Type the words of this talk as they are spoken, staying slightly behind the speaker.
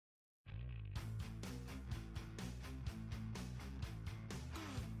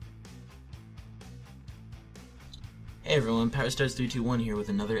Hey everyone, PowerStars321 here with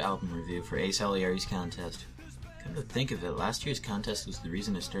another album review for Asalieri's contest. Come to think of it, last year's contest was the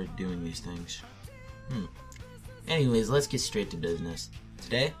reason I started doing these things. Anyways, let's get straight to business.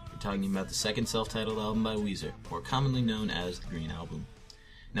 Today, we're talking about the second self-titled album by Weezer, more commonly known as the Green Album.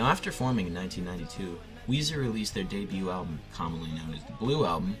 Now, after forming in 1992, Weezer released their debut album, commonly known as the Blue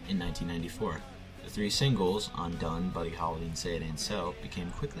Album, in 1994. The three singles, Undone, Buddy Holly, and Say It Ain't So, became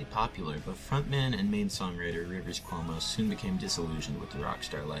quickly popular, but frontman and main songwriter Rivers Cuomo soon became disillusioned with the rock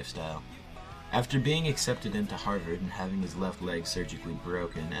star lifestyle. After being accepted into Harvard and having his left leg surgically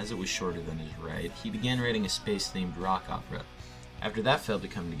broken, as it was shorter than his right, he began writing a space-themed rock opera. After that failed to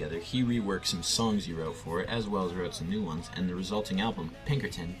come together, he reworked some songs he wrote for it, as well as wrote some new ones, and the resulting album,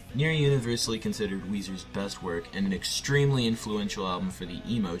 Pinkerton, near universally considered Weezer's best work and an extremely influential album for the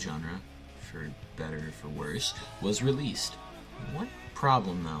emo genre, for better or for worse, was released. One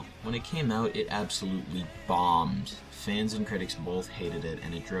problem though, when it came out it absolutely bombed. Fans and critics both hated it,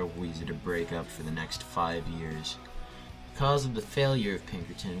 and it drove Weezer to break up for the next 5 years. The cause of the failure of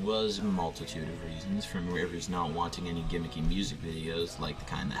Pinkerton was a multitude of reasons, from Rivers not wanting any gimmicky music videos, like the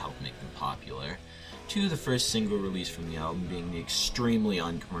kind that helped make them popular, to the first single release from the album being the extremely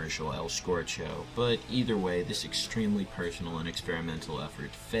uncommercial El Scorcho, but either way, this extremely personal and experimental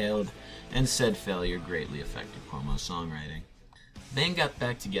effort failed, and said failure greatly affected Cuomo's songwriting. The band got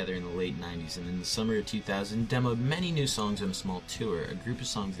back together in the late 90s, and in the summer of 2000 demoed many new songs on a small tour, a group of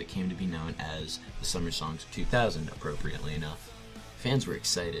songs that came to be known as the Summer Songs of 2000, appropriately enough. Fans were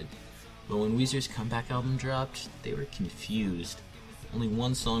excited, but when Weezer's comeback album dropped, they were confused. Only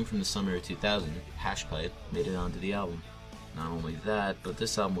one song from the summer of 2000, Hash Pipe, made it onto the album. Not only that, but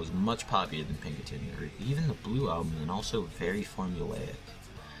this album was much poppier than Pinkerton, or even the Blue Album, and also very formulaic.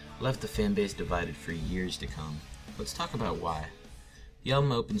 Left the fanbase divided for years to come. Let's talk about why. The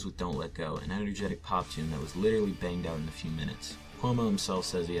album opens with Don't Let Go, an energetic pop tune that was literally banged out in a few minutes. Cuomo himself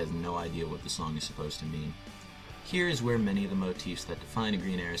says he has no idea what the song is supposed to mean. Here is where many of the motifs that define a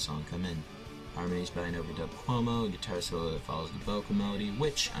Green Era song come in. Harmonies by an overdubbed Cuomo, a guitar solo that follows the vocal melody,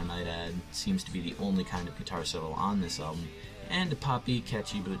 which, I might add, seems to be the only kind of guitar solo on this album, and a poppy,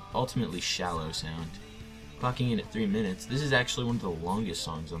 catchy, but ultimately shallow sound. Clocking in at 3 minutes, this is actually one of the longest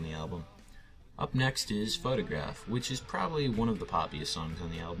songs on the album. Up next is Photograph, which is probably one of the poppiest songs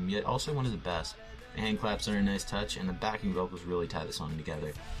on the album, yet also one of the best. The hand claps are a nice touch, and the backing vocals really tie the song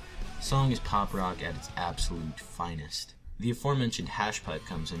together. The song is pop rock at its absolute finest. The aforementioned Hash Pipe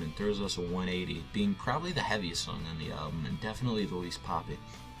comes in and throws us a 180, being probably the heaviest song on the album, and definitely the least poppy.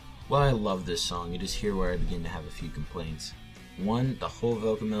 While I love this song, it is here where I begin to have a few complaints. One, the whole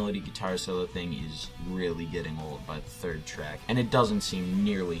vocal melody guitar solo thing is really getting old by the third track, and it doesn't seem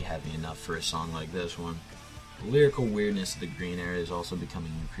nearly heavy enough for a song like this one. The lyrical weirdness of the Green Era is also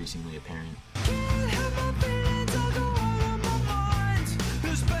becoming increasingly apparent.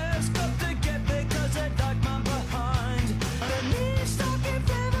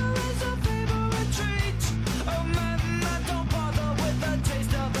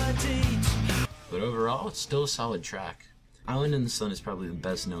 But overall, it's still a solid track. Island in the Sun is probably the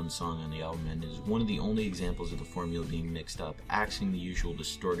best known song on the album, and is one of the only examples of the formula being mixed up, axing the usual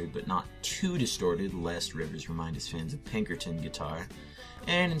distorted but not too distorted, lest Rivers remind his fans of Pinkerton guitar,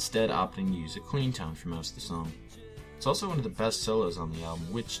 and instead opting to use a clean tone for most of the song. It's also one of the best solos on the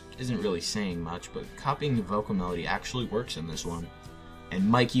album, which isn't really saying much, but copying the vocal melody actually works in this one. And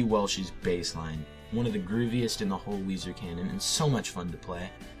Mikey Welsh's bass line, one of the grooviest in the whole Weezer canon, and so much fun to play.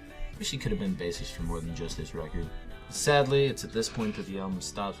 Wish he could have been bassist for more than just this record. Sadly, it's at this point that the album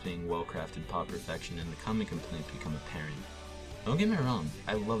stops being well-crafted pop perfection and the common complaints become apparent. Don't get me wrong,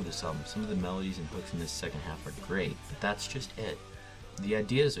 I love this album. Some of the melodies and hooks in this second half are great, but that's just it. The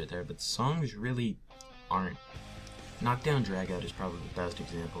ideas are there, but the songs really aren't. Knockdown Dragout is probably the best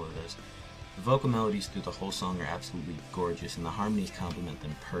example of this. The vocal melodies through the whole song are absolutely gorgeous, and the harmonies complement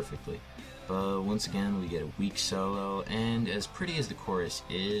them perfectly. But once again, we get a weak solo, and as pretty as the chorus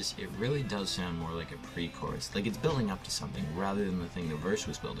is, it really does sound more like a pre-chorus, like it's building up to something rather than the thing the verse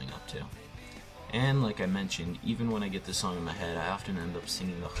was building up to. And like I mentioned, even when I get the song in my head, I often end up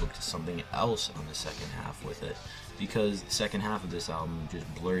singing the hook to something else on the second half with it, because the second half of this album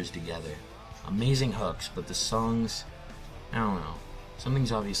just blurs together. Amazing hooks, but the songs, I don't know,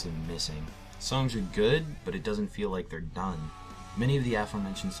 something's obviously missing. The songs are good, but it doesn't feel like they're done. Many of the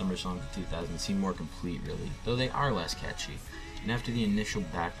aforementioned summer songs of 2000 seem more complete, really, though they are less catchy, and after the initial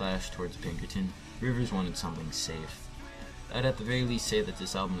backlash towards Pinkerton, Rivers wanted something safe. I'd at the very least say that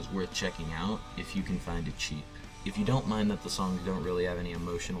this album is worth checking out if you can find it cheap. If you don't mind that the songs don't really have any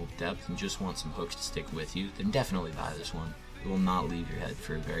emotional depth and just want some hooks to stick with you, then definitely buy this one. It will not leave your head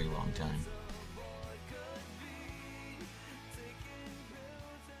for a very long time.